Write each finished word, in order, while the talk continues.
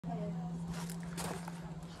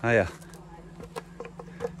Hiya.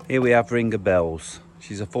 Here we have Ring of Bells.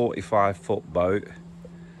 She's a 45-foot boat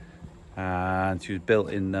and she was built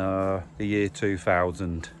in the year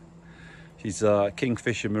 2000. She's a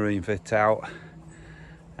Kingfisher Marine fit out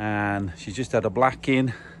and she's just had a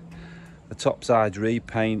blacking, a topsides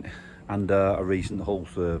repaint and a recent hull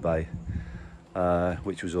survey,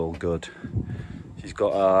 which was all good. She's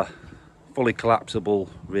got a fully collapsible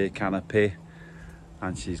rear canopy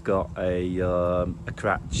and she's got a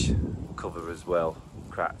cratch cover as well.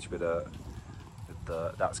 Cratch with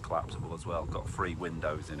that's collapsible as well. Got 3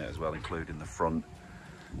 windows in it as well, including the front.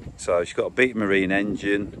 So she's got a Beat Marine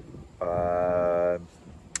engine, and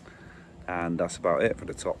that's about it for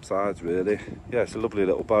the top sides really. Yeah, it's a lovely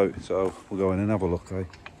little boat, so we'll go in and have a look, eh?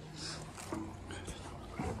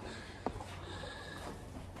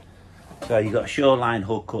 So you've got a shoreline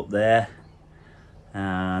hook up there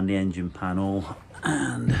and the engine panel,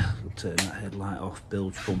 and we'll turn that headlight off,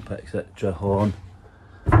 bilge pump, etc. horn.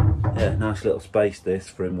 Yeah, nice little space this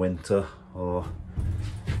for in winter or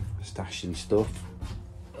stashing stuff.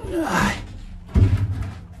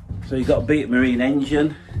 So you've got a Beat Marine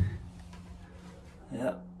engine.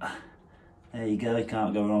 Yeah, there you go, you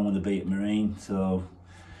can't go wrong with a Beat Marine, so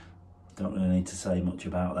don't really need to say much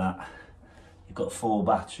about that. You've got 4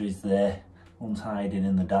 batteries there, one's hiding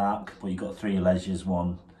in the dark, but you've got 3 leisures,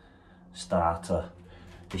 1 starter.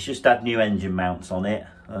 It's just had new engine mounts on it.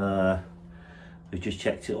 We just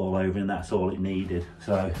checked it all over and that's all it needed,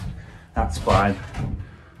 so that's fine.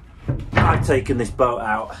 I've taken this boat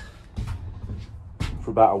out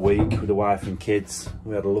for about a week with the wife and kids.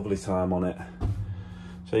 We had a lovely time on it.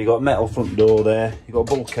 So you've got a metal front door there, you've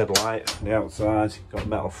got a bulkhead light on the outside, you've got a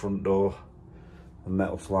metal front door, a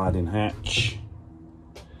metal sliding hatch.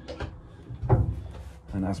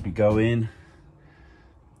 And as we go in,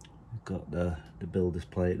 we've got the builder's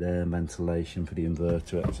plate there, ventilation for the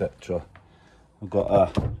inverter, etc. We've got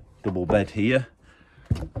a double bed here,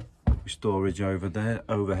 with storage over there,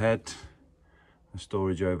 overhead, a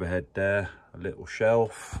storage overhead there, a little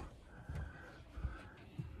shelf.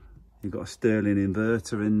 You've got a Stirling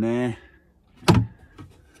inverter in there,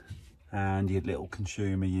 and your little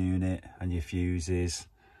consumer unit, and your fuses,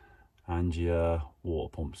 and your water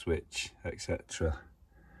pump switch, etc.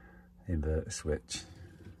 Inverter switch.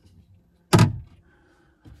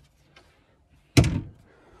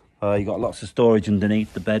 You've got lots of storage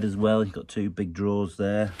underneath the bed as well. You've got 2 big drawers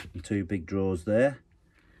there and 2 big drawers there,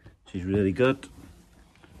 which is really good.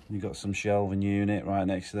 You've got some shelving unit right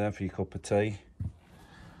next to there for your cup of tea.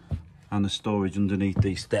 And the storage underneath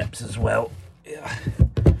these steps as well. Yeah.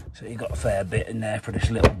 So you've got a fair bit in there for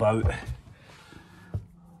this little boat.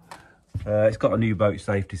 It's got a new boat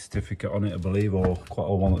safety certificate on it, I believe, or quite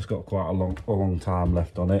a one that's got quite a long time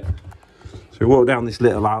left on it. So we walk down this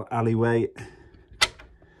little alleyway.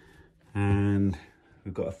 And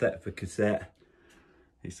we've got a Thetford cassette.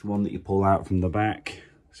 It's the one that you pull out from the back,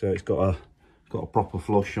 so it's got a proper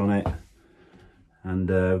flush on it. And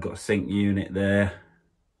we've got a sink unit there,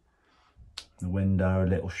 the window, a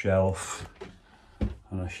little shelf,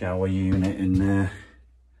 and a shower unit in there.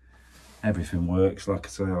 Everything works. Like I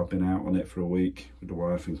say, I've been out on it for a week with the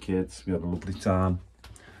wife and kids. We had a lovely time,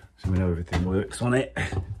 so we know everything works on it.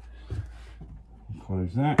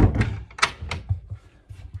 Close that.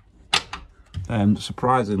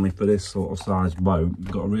 Surprisingly for this sort of sized boat, we've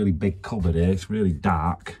got a really big cupboard here. It's really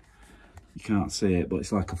dark, you can't see it, but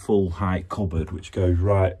it's like a full height cupboard which goes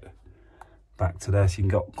right back to there. So you can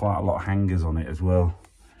got quite a lot of hangers on it as well,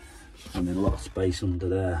 and then a lot of space under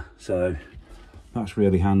there, so that's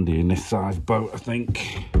really handy in this size boat, I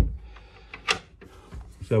think.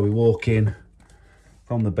 So we walk in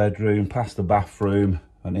from the bedroom, past the bathroom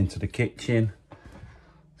and into the kitchen.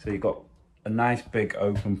 So you've got a nice big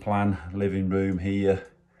open plan living room here,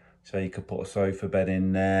 so you could put a sofa bed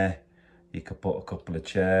in there, you could put a couple of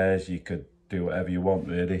chairs, you could do whatever you want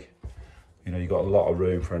really. You know, you've got a lot of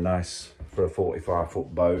room for a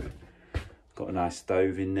 45-foot boat. Got a nice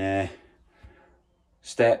stove in there,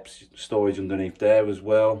 steps, storage underneath there as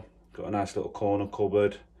well. Got a nice little corner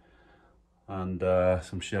cupboard and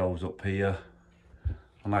some shelves up here.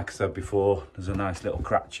 And like I said before, there's a nice little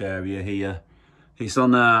cratch area here. It's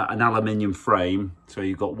on an aluminium frame, so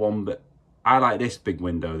you've got one bit. I like this big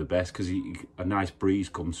window the best because a nice breeze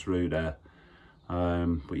comes through there.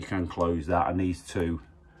 But you can close that, and these 2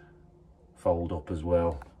 fold up as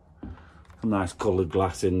well. Some nice coloured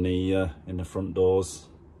glass in the front doors.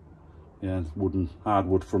 Yeah,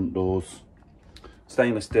 hardwood front doors.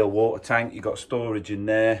 Stainless steel water tank. You've got storage in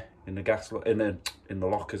there in the in the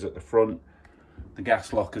lockers at the front. The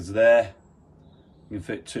gas lockers there. You can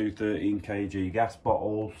fit 2 13 kg gas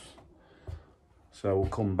bottles. So we'll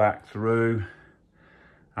come back through,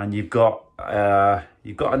 and you've got a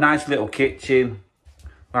nice little kitchen.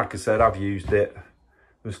 Like I said, I've used it.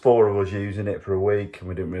 There's 4 of us using it for a week, and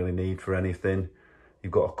we didn't really need for anything.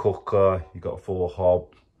 You've got a cooker, you've got a 4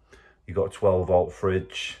 hob, you've got a 12-volt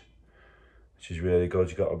fridge, which is really good.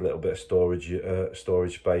 You've got a little bit of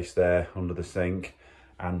storage space there under the sink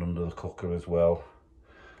and under the cooker as well.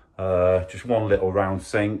 Just one little round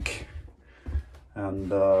sink,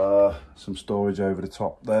 and some storage over the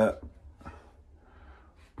top there.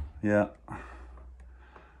 Yeah.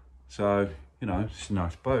 So, you know, it's a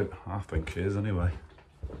nice boat. I think it is anyway.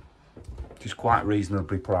 Just quite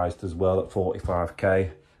reasonably priced as well at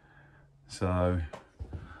 45k. So,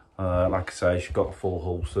 like I say, she's got a full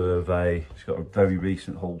hull survey. She's got a very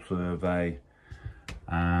recent hull survey.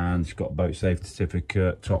 And she's got a boat safety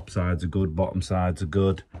certificate. Top sides are good, bottom sides are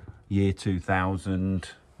good. Year 2000.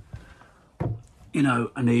 You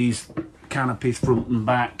know, and these canopies front and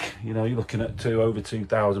back, you know, you're looking at over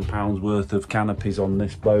 £2,000 worth of canopies on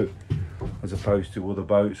this boat, as opposed to other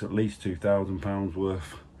boats, at least £2,000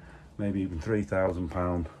 worth, maybe even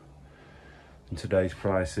 £3,000 in today's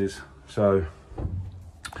prices. So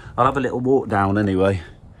I'll have a little walk down anyway,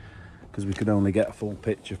 because we could only get a full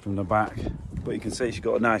picture from the back. But you can see she's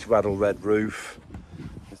got a nice raddle red roof.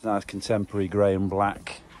 It's nice contemporary grey and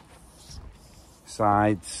black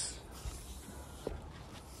sides.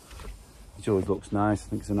 It always looks nice. I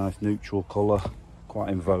think it's a nice neutral colour, quite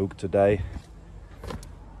in vogue today.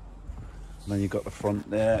 And then you've got the front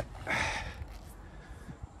there,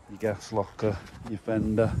 your gas locker, your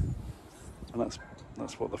fender, and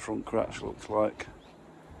that's what the front crash looks like.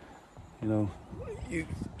 You know,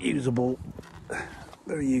 usable,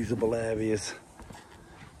 very usable areas.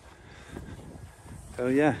 So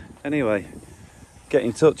yeah. Anyway, get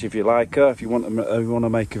in touch if you like her, if you want to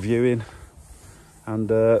make a viewing. And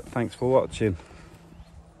thanks for watching.